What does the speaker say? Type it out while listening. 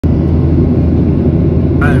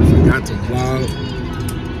I forgot to vlog.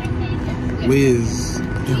 We is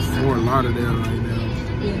in Fort Lauderdale right now.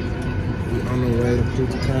 We on the way to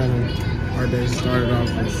Punta Cana. Our day started off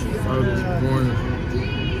as early this morning.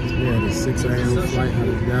 We had a 6 a.m. flight out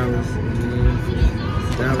of Dallas. And then from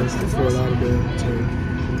Dallas to Fort Lauderdale to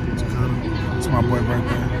Punta Cana. It's my boy's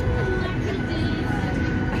birthday.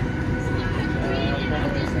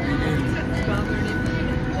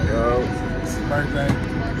 Yo, it's his birthday.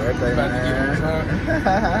 Birthday, man.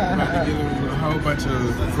 About to give him a whole bunch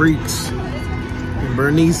of freaks and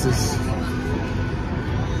Bernices.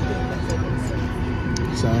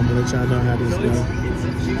 So I'm gonna let y'all know how this goes.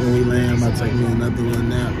 When we land, I'm about to take me another little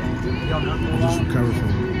nap. I just recovered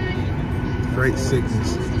from great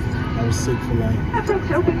sickness. I was sick for like folks,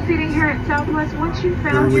 open seating here at Southwest. Once you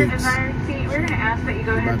found your desired seat, we're going to ask that you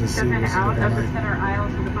go ahead and step in and out of the center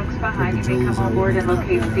aisles, and the folks behind you may come on board and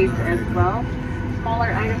locate seats as well.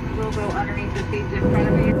 Smaller items will go underneath the seats in front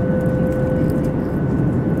of you.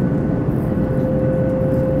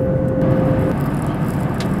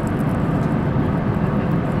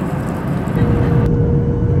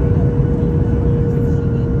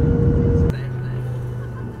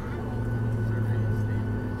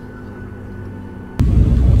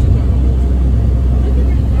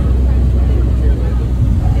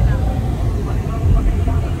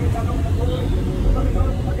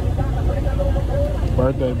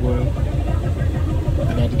 Birthday boy.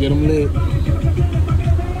 I got to get him lit.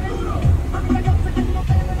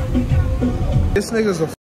 This nigga's a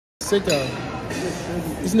sicko.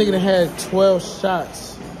 This nigga done had 12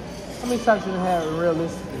 shots. How many shots you done had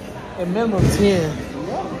realistically? At minimum 10.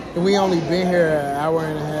 And we only been here an hour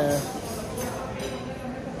and a half.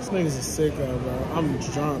 This nigga's a sicko, bro. I'm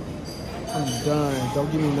drunk. I'm done. Don't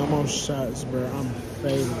give me no more shots, bro. I'm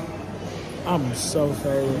faded. I'm so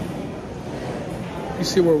faded. You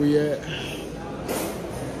see where we at?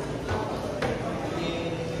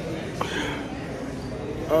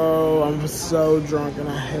 Oh, I'm so drunk and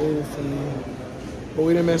I hate it for me. But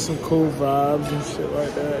we done met some cool vibes and shit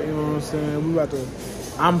like that. You know what I'm saying?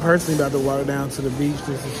 I'm personally about to walk down to the beach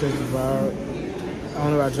just to check the vibe. I don't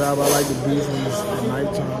know about y'all, but I like the beach when it's at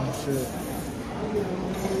nighttime and shit.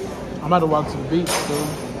 I'm about to walk to the beach, though.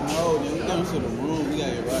 No, dude, we going to the room. We got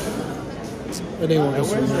it right. It ain't want to go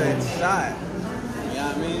to the room. Where's that shot? I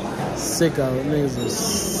mean, sicko, niggas are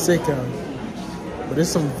sicko. But there's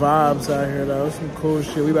some vibes out here though. There's some cool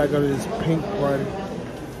shit. We about to go to this pink party.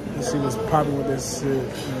 You see what's popping with this shit.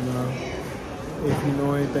 And if you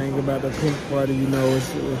know anything about the pink party, you know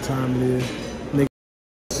what time it is. Nigga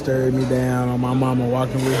stirred me down on my mama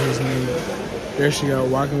walking with his nigga. There she go,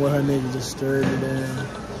 walking with her nigga, just stirred me down.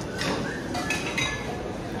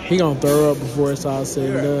 He gonna throw up before it's all said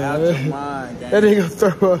and done. Out your mind, gang. That nigga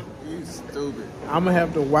throw up. You stupid. I'm gonna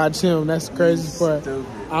have to watch him. That's the crazy part. Stupid.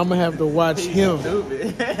 I'm gonna have to watch him.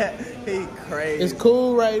 Stupid. He crazy. It's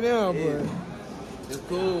cool right now, bro. It's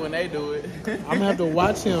cool when they do it. I'm gonna have to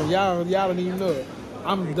watch him. Y'all don't even know it.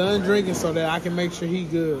 I'm done drinking so that I can make sure he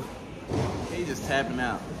good. He just tapping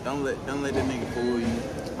out. Don't let that nigga fool you.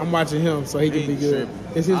 I'm watching him so he can be good.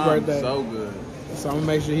 It's his birthday. I'm so good. So I'm gonna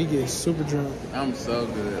make sure he gets super drunk. I'm so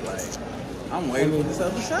good. Like, I'm waiting for this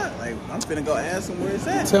other shot. Like, I'm finna go ask him where it's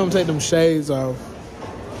at. Tell him to take them shades off.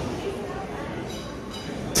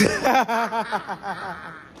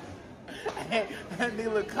 That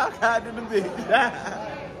nigga look cockeyed in the bitch.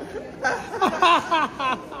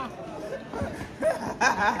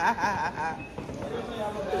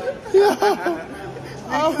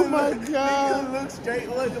 Oh my god. Nigga look straight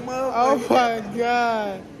like a motherfucker. Oh my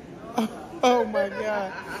god. Oh my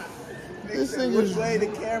god. This nigga's way the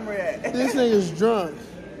camera at. This nigga's drunk.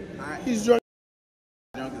 He's drunk.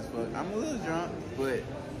 Drunk as fuck. I'm a little drunk, but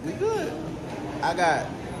we good. I got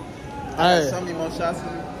so many more shots.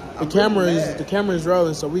 The camera is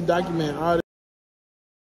rolling, so we document all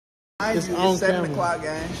this. It's on 7 camera. o'clock,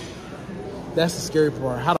 gang. That's the scary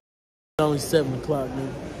part. How the it's only 7 o'clock,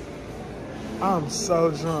 man? I'm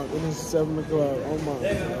so drunk and it's 7 o'clock. Oh my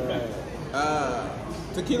god.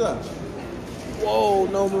 Tequila. Whoa,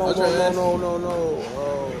 no.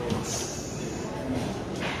 Oh.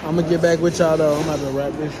 I'm gonna get back with y'all though. I'm about to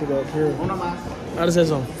wrap this shit up here. I just had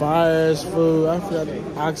some fire food. I forgot the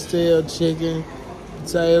oxtail, chicken,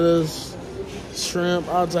 potatoes, shrimp,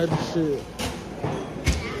 all type of shit.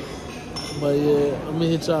 But yeah, I'm gonna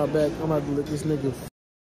hit y'all back. I'm about to let this nigga.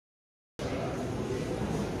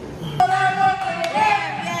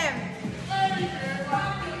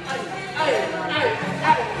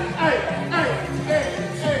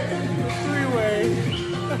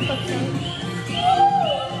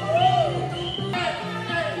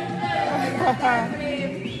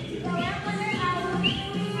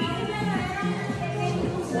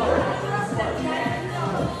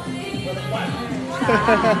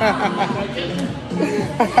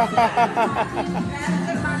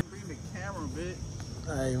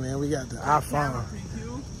 Hey man, we got the iPhone.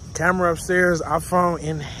 Camera upstairs, iPhone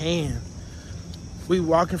in hand. We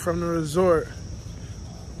walking from the resort,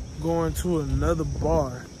 going to another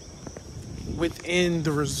bar within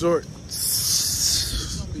the resort.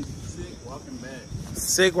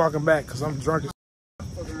 Sick walking back because I'm drunk as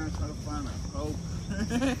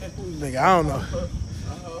nigga, I don't know.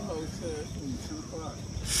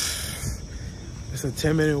 It's a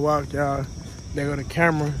 10-minute walk, y'all. There go the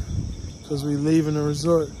camera because we leaving the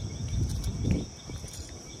resort.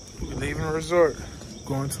 We leaving the resort,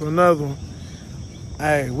 going to another one.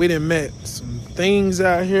 Hey, we done met some things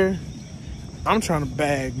out here. I'm trying to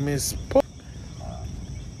bag Miss P.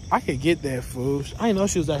 I could get that fool. I didn't know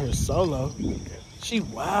she was out here solo. She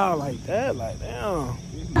wild like that, like damn.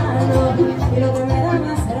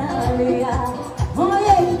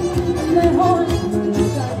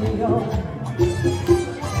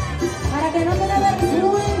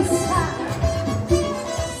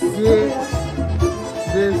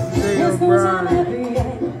 This nigga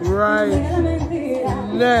Brian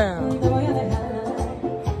right now.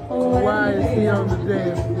 Why is he on the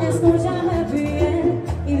dance floor?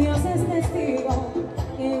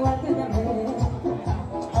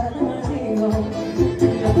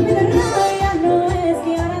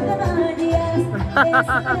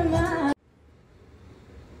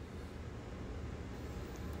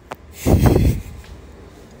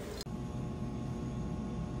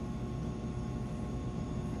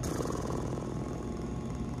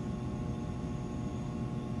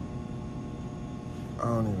 I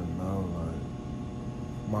don't even know, like,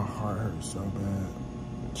 my heart hurts so bad,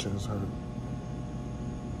 chest hurt,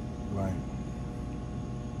 like,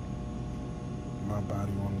 my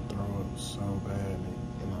body want to throw up so bad,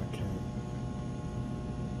 and I can't.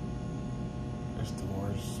 It's the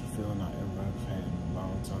worst feeling I ever have had in a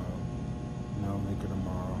long time. No liquor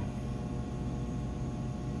tomorrow.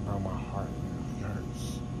 Bro, my heart really hurts.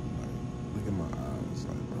 Like, look at my eyes,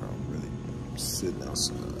 like, bro, I'm really sitting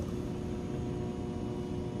outside.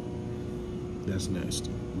 That's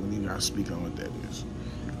nasty. We need to speak on what that is.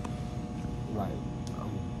 Like,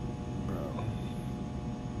 bro,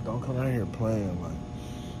 don't come out here playing like.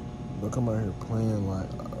 Don't come out here playing like,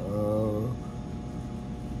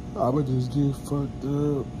 I'ma just get fucked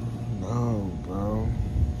up. No, bro.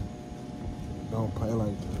 Don't play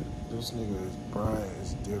like that. This nigga Brian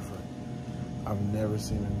is different. I've never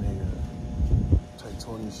seen a nigga take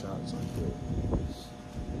 20 shots like that.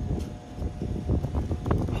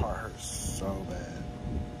 Heart hurts so bad.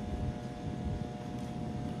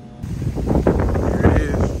 Here it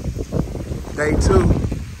is. Day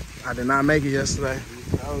 2. I did not make it yesterday.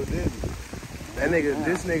 No, didn't.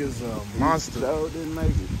 This nigga's a monster. So didn't make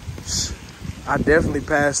it. I definitely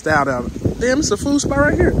passed out. Damn, it's a food spot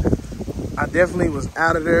right here. I definitely was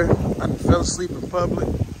out of there. I done fell asleep in public.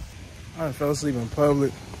 I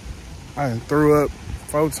done threw up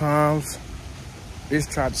 4 times. Bitch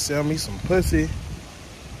tried to sell me some pussy.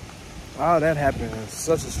 All that happened in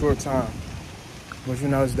such a short time. But you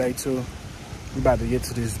know, it's day 2. We about to get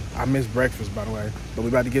to this. I missed breakfast, by the way. But we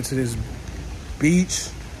about to get to this beach,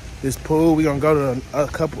 this pool. We gonna go to a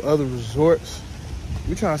couple other resorts.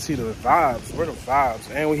 We trying to see the vibes. Where the vibes?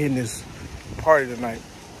 And we hitting this party tonight.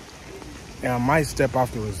 And I might step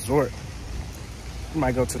off the resort. We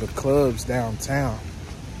might go to the clubs downtown.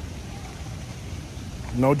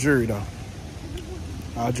 No jury though.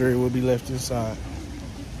 Our jury will be left inside.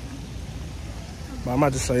 But I'm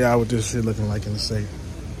about to show y'all what this shit looking like in the safe.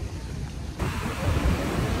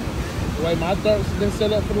 The way my throat's been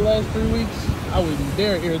set up for the last 3 weeks, I wouldn't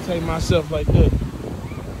dare irritate myself like that.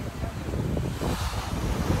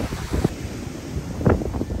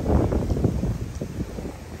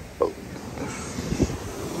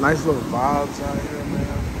 Nice little vibes out here,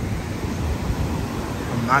 man.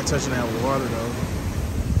 I'm not touching that water though.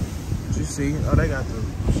 But you see, oh, they got the,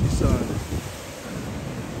 she's selling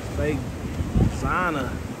fake designer.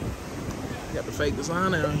 Got the fake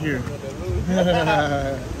designer out here.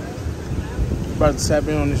 About to tap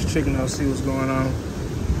in on this chicken though, see what's going on.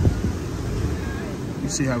 You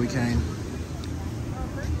see how we came.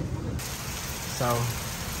 So,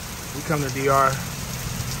 we come to DR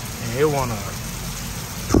and it wanna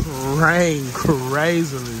rain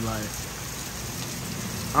crazily, like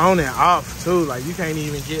on and off too. Like you can't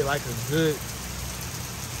even get like a good,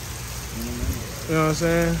 you know what I'm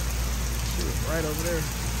saying? Shit, right over there.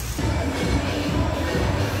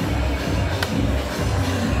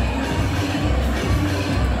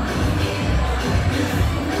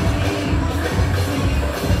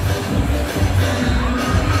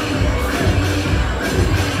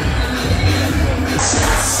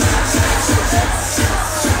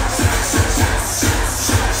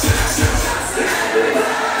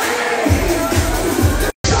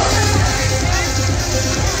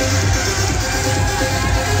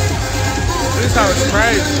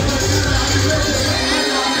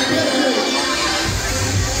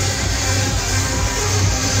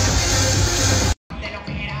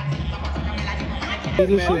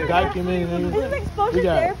 This shit documented, nigga. We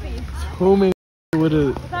got too many with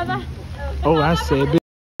a. Oh, I said, bitch.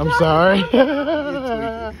 I'm sorry.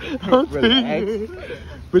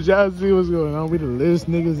 But y'all see what's going on. We the latest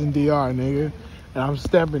niggas in DR, nigga. And I'm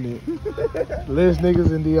stamping it. Latest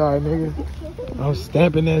niggas in DR, nigga. I'm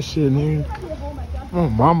stamping that shit, nigga. Oh,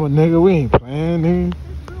 mama, nigga. We ain't playing, nigga.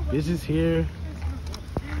 Bitches here.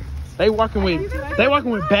 They walking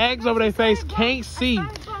with bags over their face. Can't see.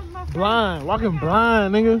 Blind. Walking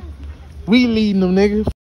blind, nigga. We leading them, nigga.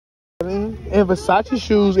 And Versace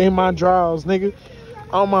shoes in my drawers, nigga.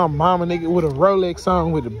 On my mama, nigga, with a Rolex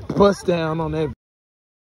on with a bust down on that.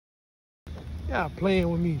 Y'all playing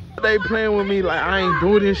with me. They playing with me like I ain't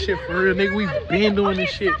doing this shit for real, nigga. We been doing this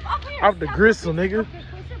shit off the gristle, nigga.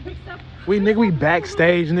 We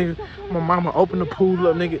backstage, nigga. My mama opened the pool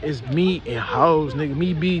up, nigga. It's me and hoes, nigga.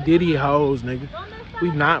 Me, B, Diddy, hoes, nigga.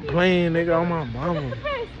 We not playing, nigga, on my mama.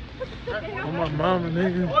 On my mama,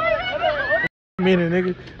 nigga. Minute,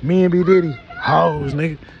 nigga. Me and B Diddy, hoes,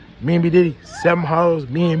 nigga. Me and B Diddy, 7 hoes.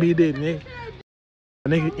 Me and B Diddy, nigga.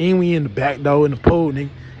 Nigga, and we in the back door in the pool, nigga.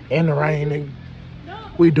 In the rain, nigga.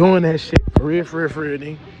 We doing that shit for real,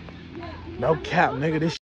 nigga. No cap, nigga.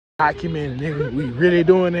 This shit documented, nigga. We really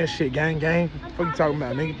doing that shit, gang. What you talking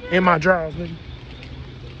about, nigga? In my drawers, nigga.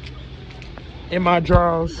 In my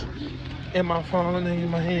drawers. In my phone, nigga. In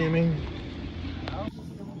my hand, nigga.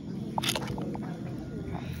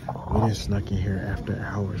 We done snuck in here after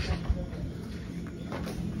hours.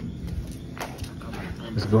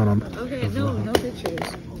 What's going on? Okay, no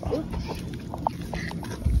pictures.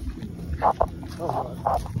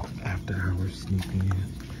 After hours sneaking in.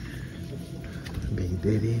 Big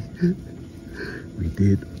Diddy. We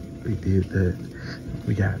did that.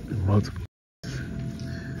 We got multiple.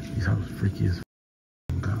 These hoes freaky as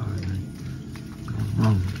God,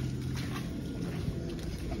 man.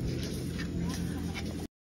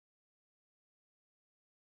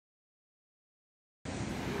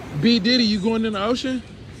 B Diddy, you going in the ocean?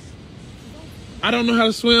 I don't know how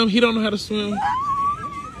to swim. He don't know how to swim.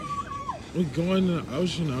 We going in the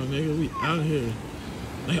ocean now, nigga. We out here.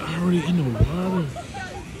 They already in the water.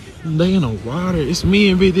 They in the water. It's me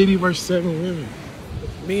and B Diddy versus 7 women.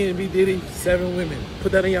 Me and B Diddy, 7 women.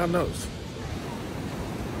 Put that in y'all notes.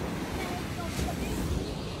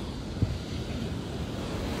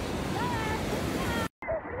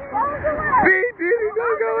 B Diddy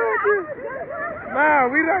gonna go after. Nah,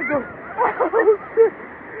 we not go.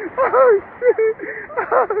 Oh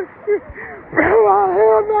shit. Bro,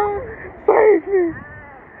 hell no. Save me.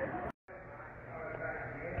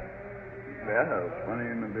 That was funny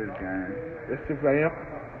in the bitch game. That's 6 a.m.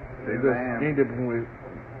 6 a.m. Ain't different with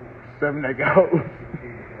 7 that goes.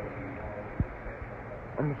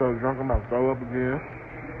 I'm so drunk I'm about to throw up again.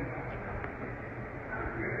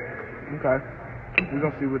 Okay. We're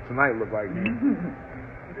gonna see what tonight look like.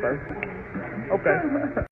 Okay.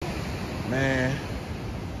 Man.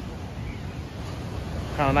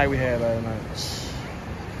 What kind of night we had last night?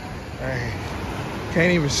 Dang.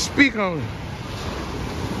 Can't even speak on it.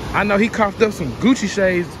 I know he coughed up some Gucci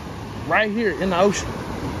shades right here in the ocean.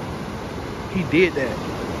 He did that.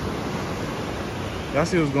 Y'all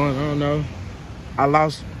see what's going on though? I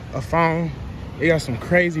lost a phone. It got some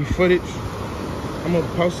crazy footage. I'm gonna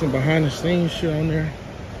post some behind the scenes shit on there.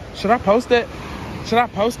 Should I post that? Should I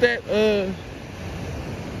post that?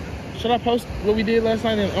 Should I post what we did last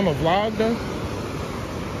night on a vlog though?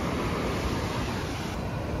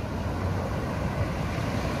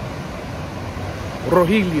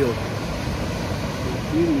 Rogelio.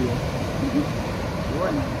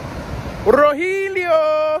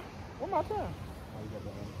 One more time.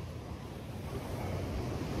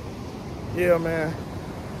 Yeah, man.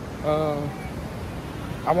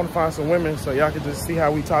 I want to find some women so y'all can just see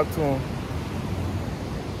how we talk to them.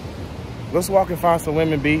 Let's walk and find some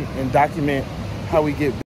women, B, and document how we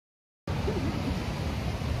get.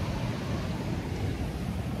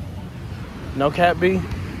 No cap, B?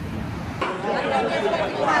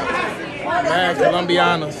 Man,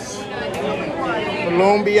 Colombianas.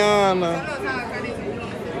 Colombiana.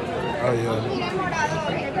 Oh, yeah.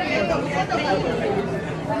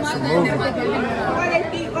 Some movement.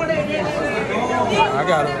 I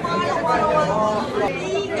got it.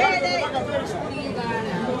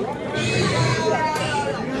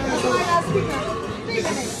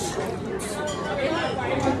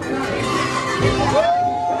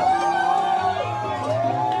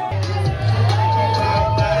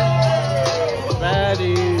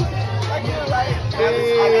 Baddies.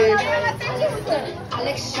 I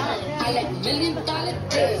like $1 million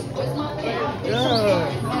bills. Where's my pen?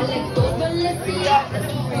 Yeah. I like those Balenciagas.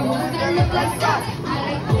 You want to look like socks. I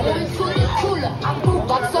like going to the cooler. I put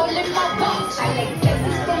box all in my box. I like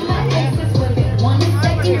texts from my exes when they want a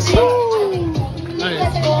second chance.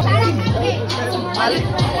 Let's go.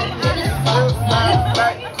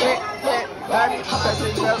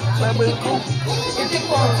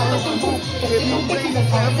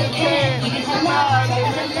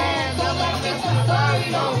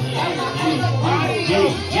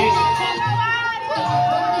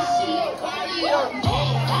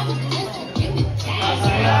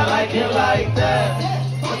 I like it like that.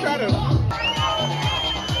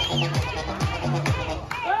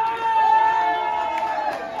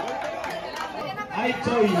 I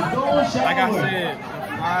tell you, don't shower. Like I said, the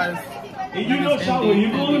flies. If you don't shower, you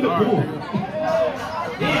go in the pool.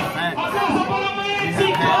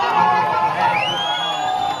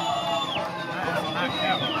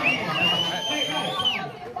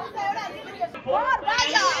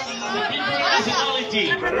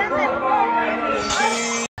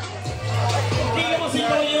 Digamos,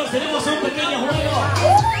 caballeros, tenemos un pequeño juego.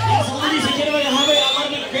 Ladies and gentlemen, have a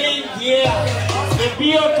lovely game. Yeah. The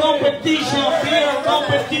beer competition,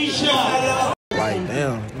 Like,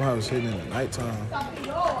 damn, I was hitting in the nighttime.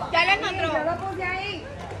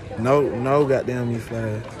 No, goddamn me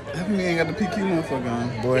flag. That mean ain't got the PQ motherfucker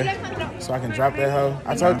on. Boy, so I can drop that hoe.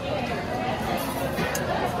 I told you.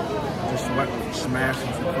 Just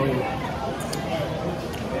smashing some food.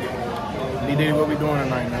 D-Diddy, what we doing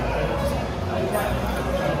tonight, man?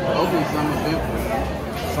 Hopefully something eventful.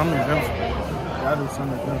 Something eventful. Gotta do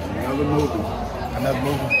something eventful. Another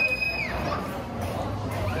movie.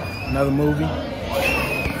 Another movie.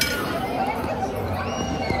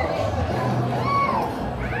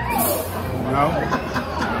 No.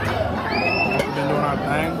 We've been doing our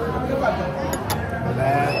thing.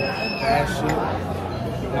 Bad shit.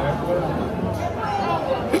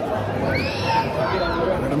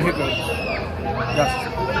 Let them hiccups. Yes.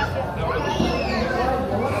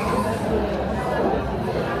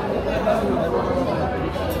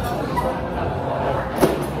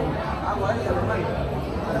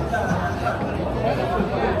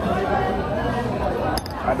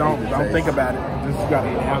 Don't think about it. Just gotta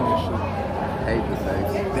down this shit. Hate the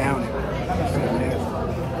face. Down it.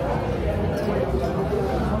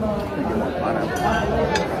 Get more pineapple.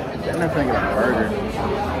 I'm not thinking of a burger.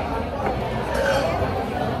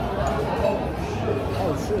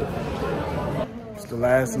 Oh shit. It's the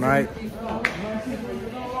last night.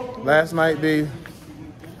 Last night, B.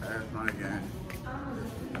 Last night, gang.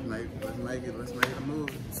 Let's make it a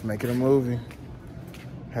movie. Let's make it a movie.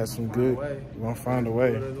 Have some good. We're gonna find a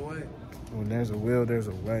way. When there's a will, there's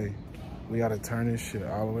a way. We gotta turn this shit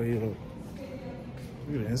all the way up.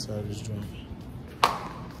 Look at the inside of this joint.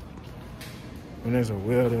 When there's a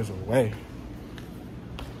will, there's a way.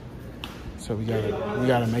 So we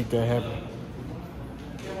gotta make that happen.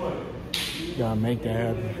 We gotta make that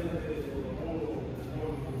happen.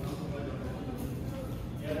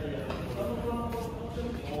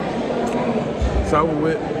 It's over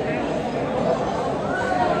with.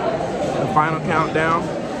 The final countdown.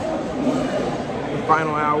 The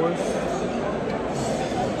final hours.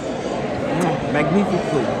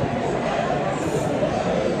 Magnificently.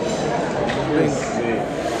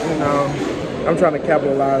 You know, I'm trying to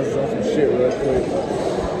capitalize on some shit real quick.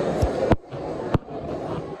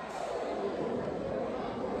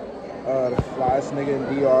 The flyest nigga in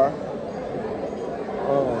DR.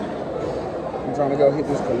 I'm trying to go hit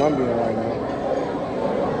this Colombian right now.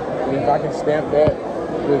 And if I can stamp that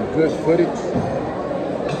with good footage,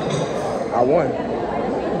 I won.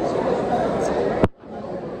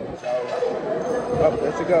 So, up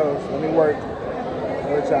there she goes. Let me work.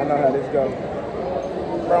 I'll let y'all know how this goes.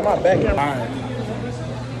 Bro, my back. Alright.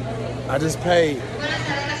 I just paid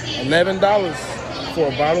 $11 for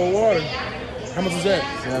a bottle of water. How much is that?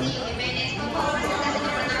 $7.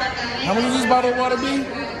 How much does this bottle of water be?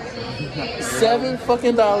 $7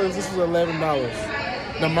 fucking dollars. This was $11.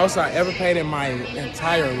 The most I ever paid in my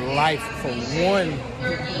entire life for one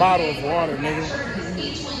bottle of water, nigga.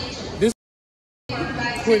 This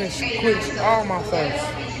quit all my face.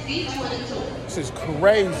 This is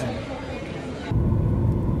crazy.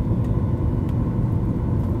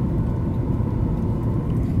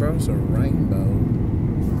 Bro, it's a rainbow.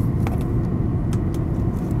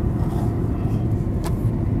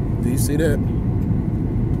 Do you see that?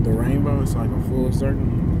 The rainbow is like a full circle.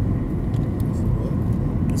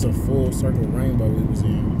 It's a full circle rainbow we was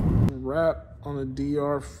in. Wrap on the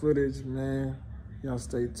DR footage, man. Y'all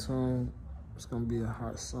stay tuned. It's gonna be a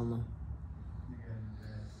hot summer.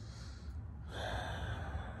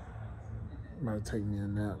 I'm about to take me a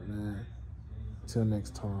nap, man. Till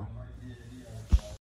next time.